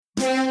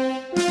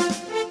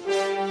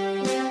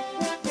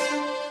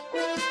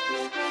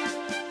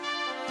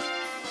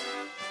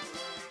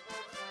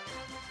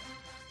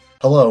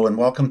Hello and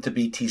welcome to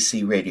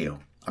BTC Radio.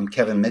 I'm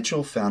Kevin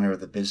Mitchell, founder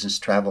of the Business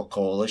Travel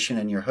Coalition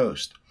and your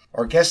host.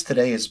 Our guest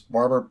today is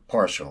Barbara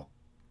Parshall,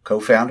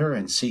 co-founder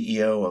and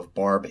CEO of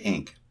Barb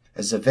Inc.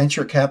 As a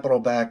venture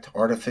capital-backed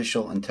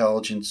artificial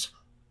intelligence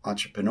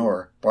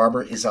entrepreneur,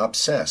 Barbara is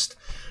obsessed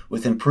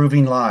with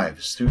improving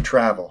lives through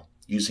travel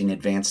using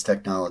advanced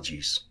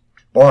technologies.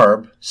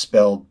 Barb,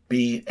 spelled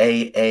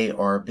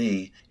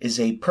B-A-A-R-B, is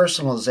a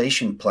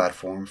personalization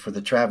platform for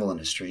the travel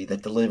industry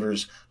that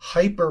delivers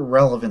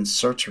hyper-relevant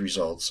search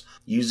results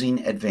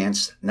using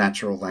advanced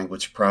natural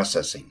language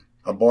processing.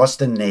 A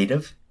Boston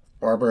native,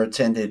 Barbara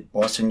attended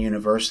Boston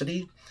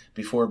University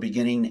before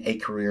beginning a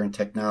career in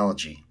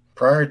technology.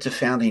 Prior to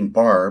founding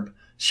Barb,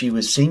 she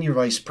was Senior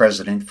Vice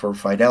President for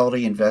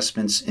Fidelity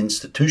Investments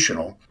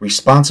Institutional,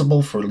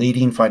 responsible for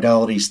leading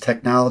Fidelity's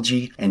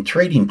technology and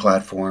trading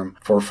platform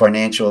for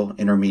financial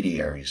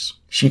intermediaries.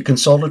 She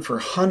consulted for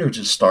hundreds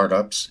of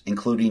startups,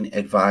 including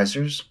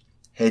advisors,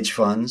 hedge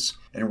funds,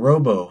 and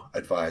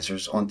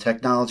robo-advisors on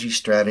technology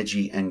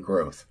strategy and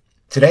growth.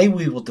 Today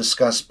we will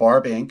discuss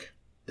Barb Inc.,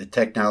 the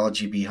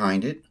technology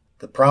behind it,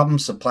 the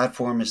problems the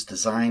platform is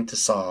designed to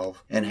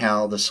solve, and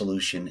how the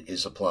solution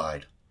is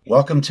applied.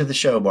 Welcome to the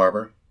show,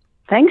 Barbara.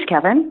 Thanks,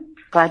 Kevin.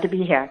 Glad to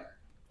be here.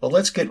 Well,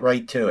 let's get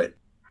right to it.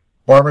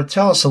 Barbara,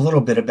 tell us a little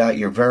bit about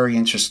your very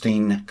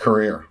interesting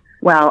career.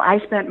 Well, I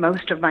spent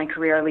most of my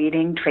career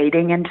leading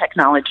trading and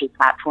technology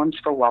platforms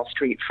for Wall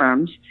Street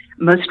firms,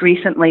 most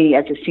recently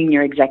as a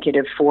senior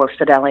executive for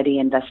Fidelity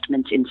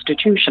Investments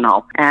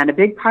Institutional. And a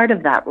big part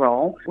of that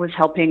role was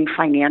helping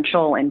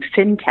financial and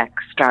fintech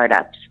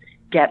startups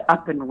get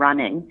up and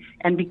running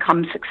and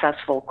become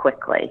successful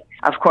quickly.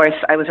 Of course,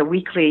 I was a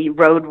weekly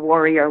road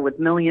warrior with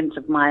millions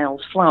of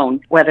miles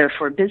flown, whether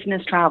for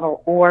business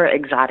travel or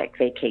exotic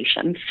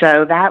vacations.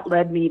 So that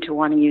led me to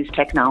want to use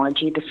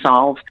technology to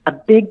solve a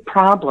big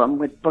problem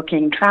with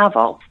booking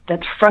travel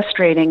that's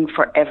frustrating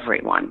for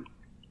everyone.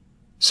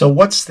 So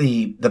what's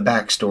the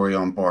backstory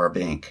on Barb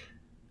Inc.?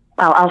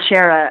 Well, I'll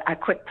share a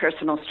quick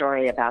personal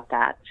story about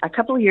that. A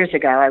couple of years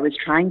ago, I was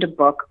trying to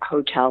book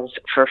hotels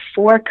for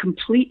 4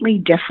 completely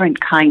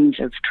different kinds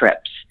of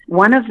trips.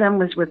 One of them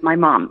was with my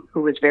mom,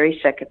 who was very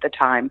sick at the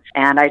time,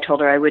 and I told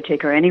her I would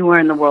take her anywhere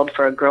in the world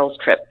for a girls'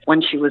 trip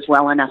when she was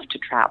well enough to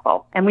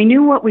travel. And we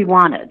knew what we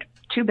wanted.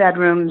 2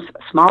 bedrooms,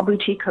 a small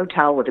boutique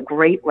hotel with a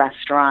great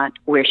restaurant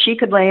where she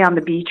could lay on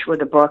the beach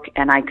with a book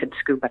and I could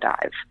scuba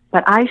dive.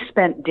 But I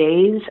spent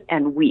days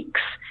and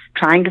weeks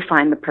trying to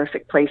find the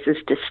perfect places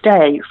to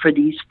stay for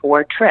these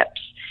 4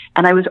 trips.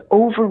 And I was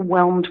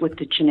overwhelmed with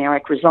the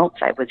generic results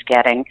I was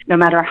getting, no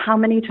matter how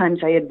many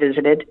times I had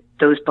visited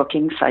those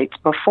booking sites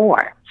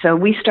before. So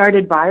we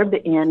started Barb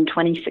in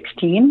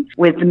 2016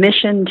 with the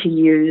mission to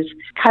use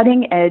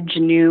cutting-edge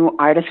new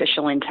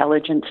artificial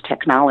intelligence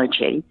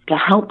technology to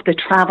help the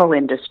travel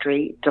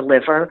industry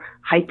deliver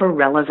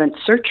hyper-relevant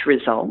search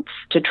results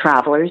to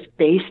travelers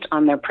based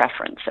on their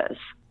preferences.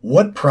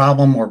 What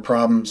problem or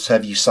problems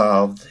have you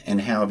solved,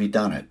 and how have you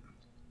done it?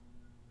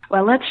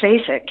 Well, let's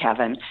face it,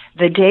 Kevin.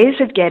 The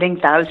days of getting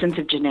thousands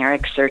of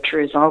generic search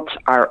results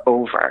are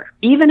over.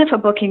 Even if a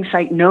booking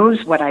site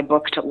knows what I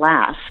booked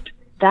last,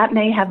 that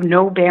may have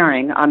no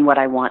bearing on what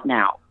I want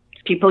now.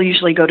 People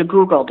usually go to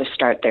Google to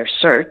start their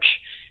search.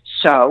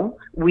 So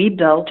we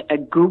built a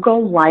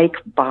Google-like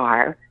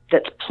bar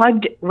that's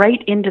plugged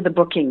right into the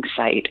booking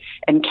site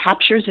and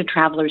captures a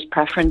traveler's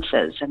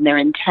preferences and their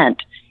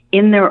intent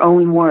in their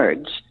own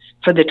words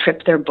for the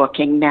trip they're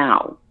booking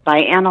now. By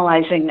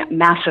analyzing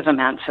massive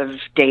amounts of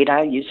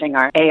data using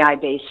our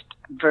AI-based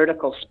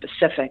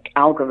vertical-specific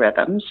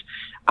algorithms,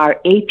 our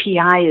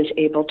API is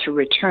able to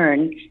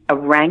return a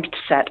ranked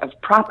set of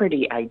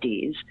property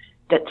IDs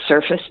that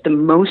surface the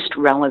most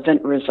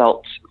relevant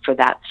results for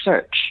that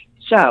search.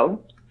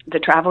 So the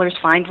travelers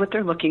find what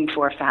they're looking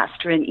for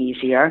faster and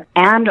easier,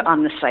 and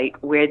on the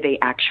site where they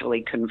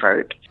actually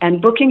convert. And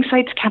booking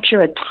sites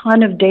capture a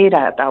ton of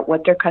data about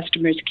what their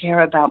customers care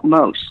about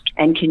most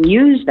and can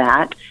use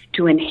that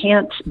to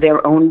enhance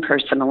their own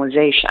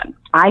personalization.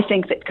 I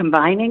think that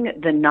combining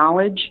the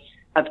knowledge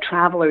of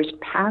travelers'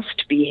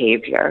 past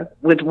behavior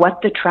with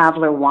what the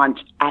traveler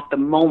wants at the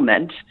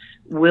moment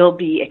will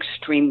be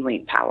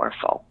extremely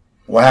powerful.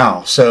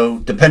 Wow. So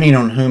depending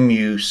on whom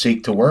you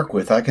seek to work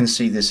with, I can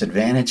see this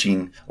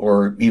advantaging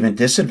or even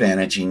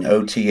disadvantaging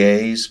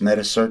OTAs,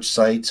 meta search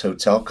sites,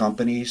 hotel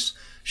companies,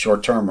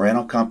 short-term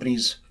rental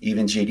companies,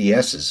 even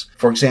GDSs.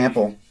 For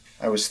example,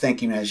 I was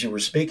thinking as you were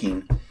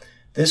speaking,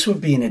 this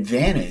would be an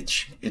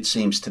advantage, it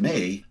seems to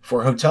me,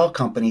 for hotel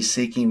companies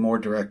seeking more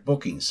direct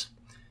bookings.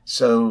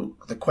 So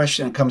the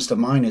question that comes to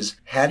mind is,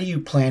 how do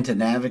you plan to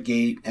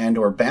navigate and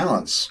or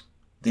balance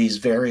these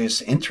various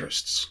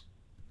interests?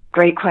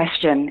 Great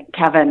question,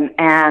 Kevin.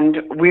 And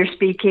we're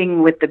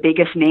speaking with the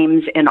biggest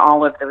names in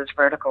all of those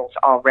verticals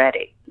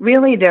already.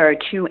 Really, there are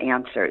 2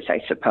 answers,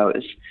 I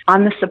suppose.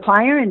 On the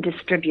supplier and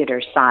distributor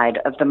side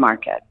of the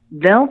market,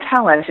 they'll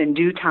tell us in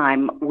due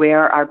time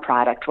where our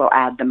product will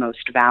add the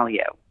most value.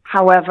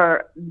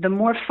 However, the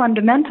more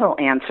fundamental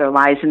answer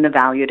lies in the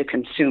value to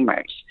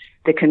consumers.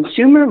 The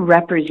consumer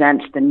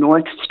represents the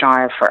North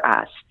Star for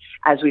us,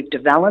 as we've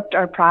developed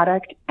our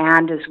product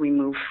and as we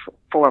move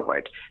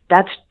forward.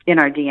 That's in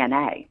our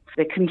DNA.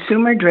 The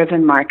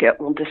consumer-driven market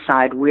will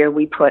decide where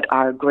we put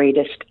our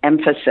greatest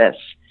emphasis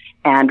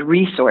and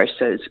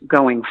resources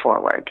going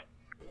forward.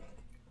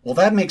 Well,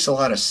 that makes a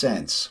lot of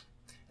sense.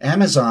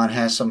 Amazon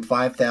has some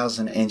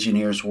 5,000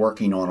 engineers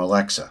working on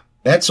Alexa.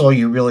 That's all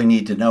you really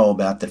need to know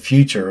about the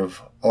future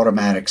of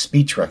automatic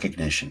speech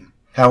recognition.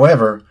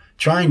 However,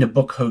 trying to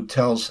book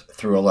hotels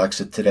through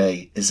Alexa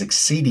today is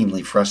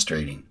exceedingly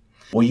frustrating.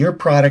 Will your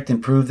product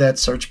improve that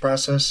search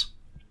process?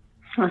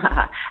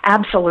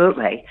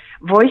 Absolutely.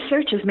 Voice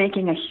search is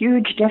making a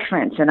huge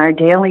difference in our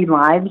daily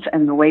lives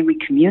and the way we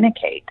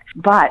communicate.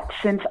 But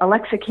since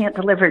Alexa can't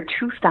deliver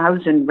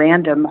 2,000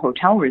 random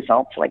hotel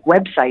results like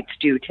websites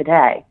do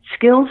today,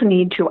 skills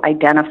need to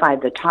identify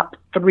the top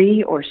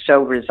 3 or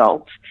so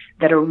results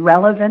that are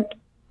relevant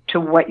to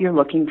what you're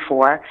looking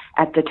for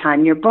at the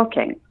time you're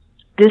booking.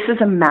 This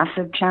is a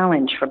massive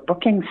challenge for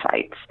booking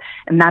sites,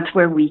 and that's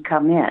where we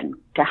come in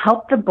to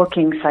help the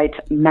booking sites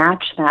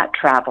match that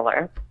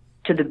traveler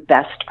to the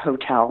best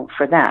hotel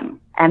for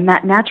them. And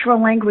that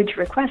natural language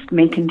request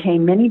may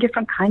contain many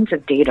different kinds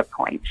of data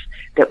points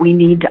that we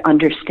need to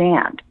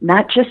understand,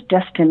 not just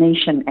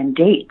destination and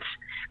dates,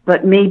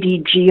 but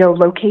maybe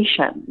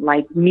geolocation,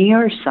 like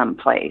near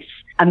someplace,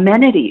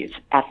 amenities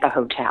at the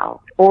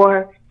hotel,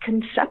 or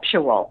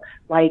conceptual,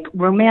 like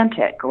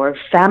romantic or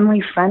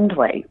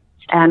family-friendly.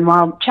 And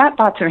while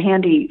chatbots are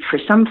handy for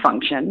some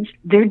functions,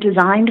 they're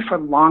designed for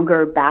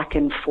longer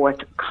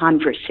back-and-forth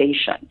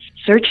conversations.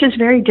 Search is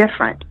very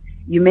different.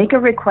 You make a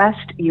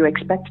request, you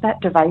expect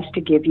that device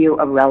to give you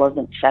a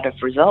relevant set of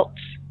results.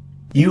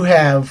 You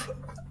have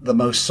the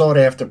most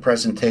sought-after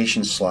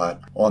presentation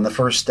slot on the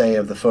first day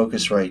of the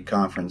Focusrite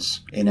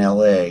conference in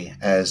LA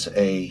as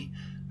they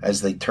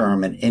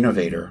term, an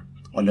innovator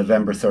on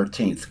November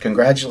 13th.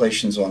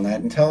 Congratulations on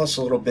that, and tell us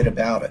a little bit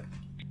about it.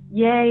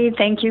 Yay,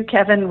 thank you,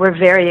 Kevin. We're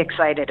very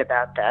excited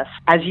about this.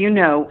 As you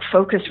know,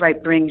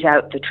 Focusrite brings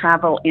out the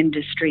travel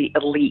industry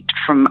elite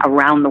from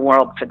around the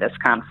world for this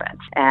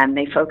conference, and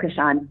they focus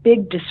on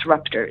big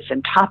disruptors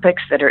and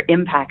topics that are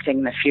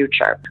impacting the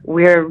future.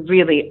 We're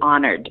really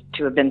honored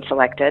to have been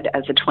selected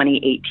as a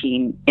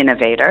 2018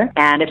 innovator,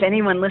 and if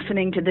anyone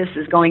listening to this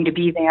is going to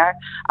be there,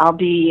 I'll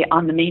be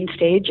on the main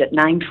stage at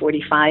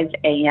 9:45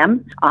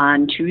 a.m.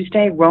 on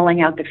Tuesday, rolling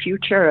out the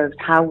future of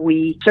how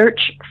we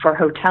search for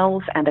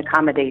hotels and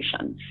accommodations.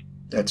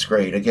 That's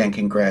great. Again,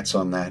 congrats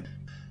on that.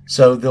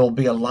 So there'll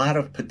be a lot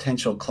of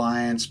potential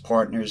clients,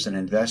 partners, and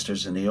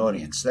investors in the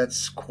audience.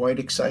 That's quite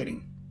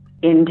exciting.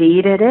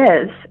 Indeed it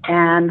is.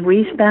 And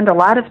we spend a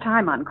lot of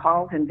time on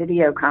calls and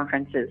video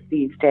conferences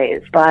these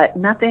days, but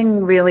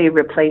nothing really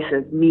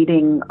replaces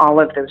meeting all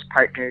of those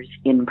partners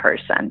in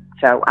person.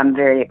 So I'm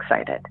very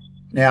excited.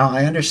 Now,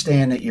 I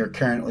understand that you're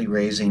currently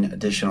raising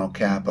additional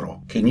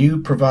capital. Can you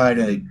provide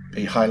a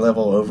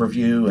high-level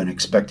overview and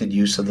expected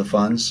use of the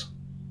funds?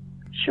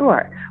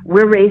 Sure.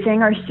 We're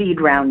raising our seed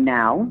round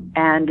now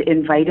and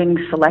inviting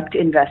select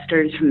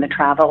investors from the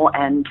travel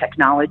and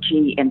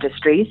technology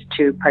industries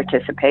to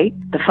participate.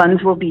 The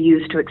funds will be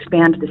used to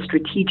expand the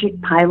strategic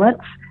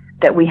pilots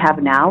that we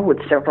have now with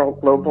several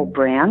global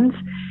brands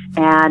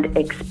and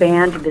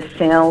expand the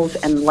sales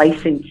and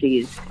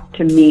licensees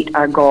to meet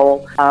our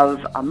goal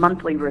of a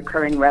monthly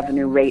recurring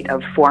revenue rate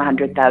of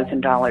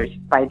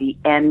 $400,000 by the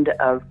end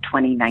of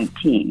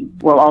 2019.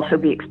 We'll also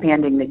be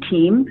expanding the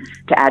team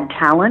to add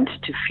talent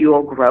to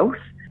fuel growth,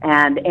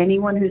 and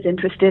anyone who's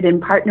interested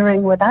in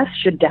partnering with us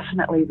should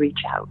definitely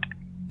reach out.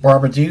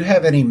 Barbara, do you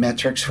have any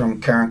metrics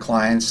from current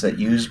clients that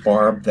use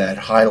Barb that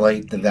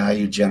highlight the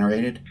value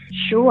generated?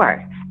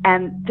 Sure.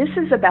 And this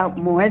is about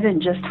more than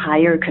just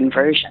higher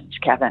conversions,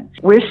 Kevin.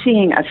 We're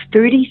seeing a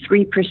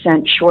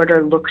 33%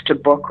 shorter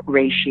look-to-book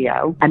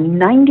ratio, a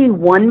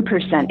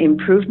 91%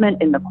 improvement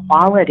in the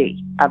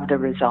quality of the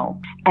result,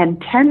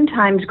 and 10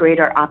 times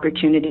greater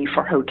opportunity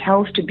for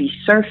hotels to be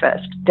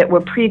surfaced that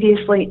were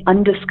previously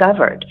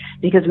undiscovered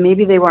because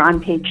maybe they were on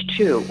page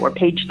 2 or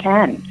page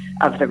 10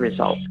 of the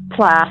result.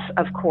 Plus,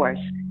 of course,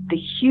 the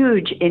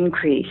huge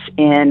increase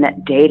in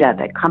data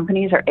that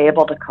companies are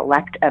able to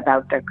collect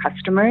about their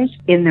customers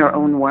in their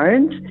own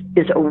words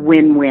is a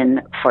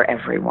win-win for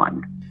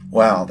everyone.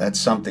 Wow, that's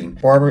something.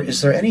 Barbara,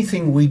 is there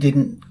anything we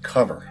didn't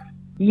cover?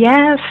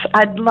 Yes,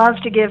 I'd love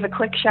to give a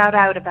quick shout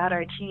out about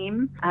our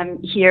team. I'm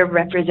here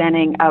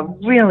representing a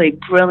really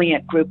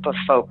brilliant group of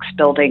folks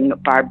building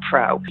Barb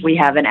Pro. We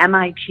have an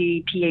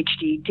MIT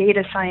PhD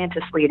data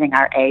scientist leading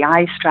our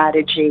AI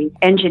strategy,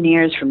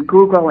 engineers from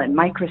Google and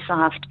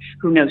Microsoft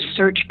who know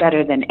search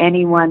better than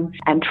anyone,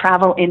 and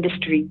travel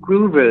industry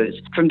gurus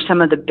from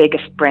some of the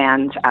biggest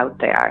brands out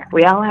there.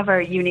 We all have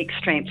our unique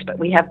strengths, but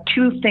we have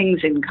 2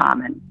 things in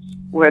common.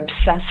 We're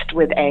obsessed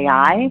with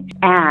AI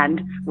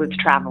and with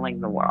traveling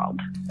the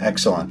world.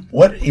 Excellent.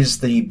 What is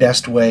the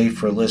best way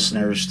for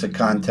listeners to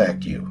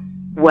contact you?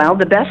 Well,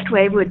 the best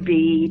way would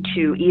be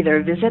to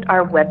either visit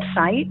our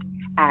website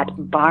at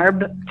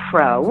barbpro.com.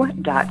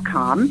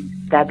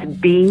 That's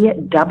BAARB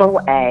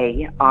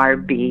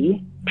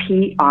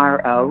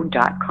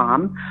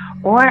pro.com.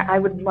 Or I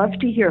would love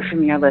to hear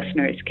from your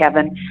listeners,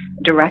 Kevin,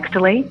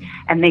 directly,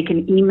 and they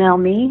can email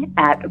me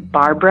at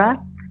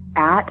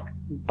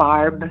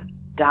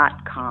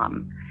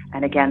barbara@barb.com.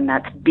 And again,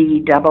 that's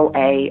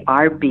BAARB.com.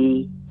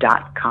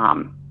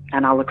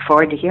 And I'll look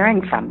forward to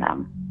hearing from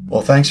them.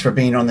 Well, thanks for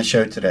being on the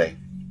show today.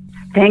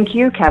 Thank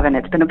you, Kevin.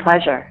 It's been a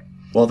pleasure.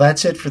 Well,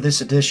 that's it for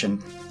this edition.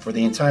 For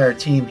the entire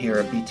team here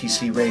at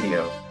BTC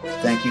Radio,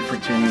 thank you for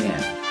tuning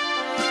in.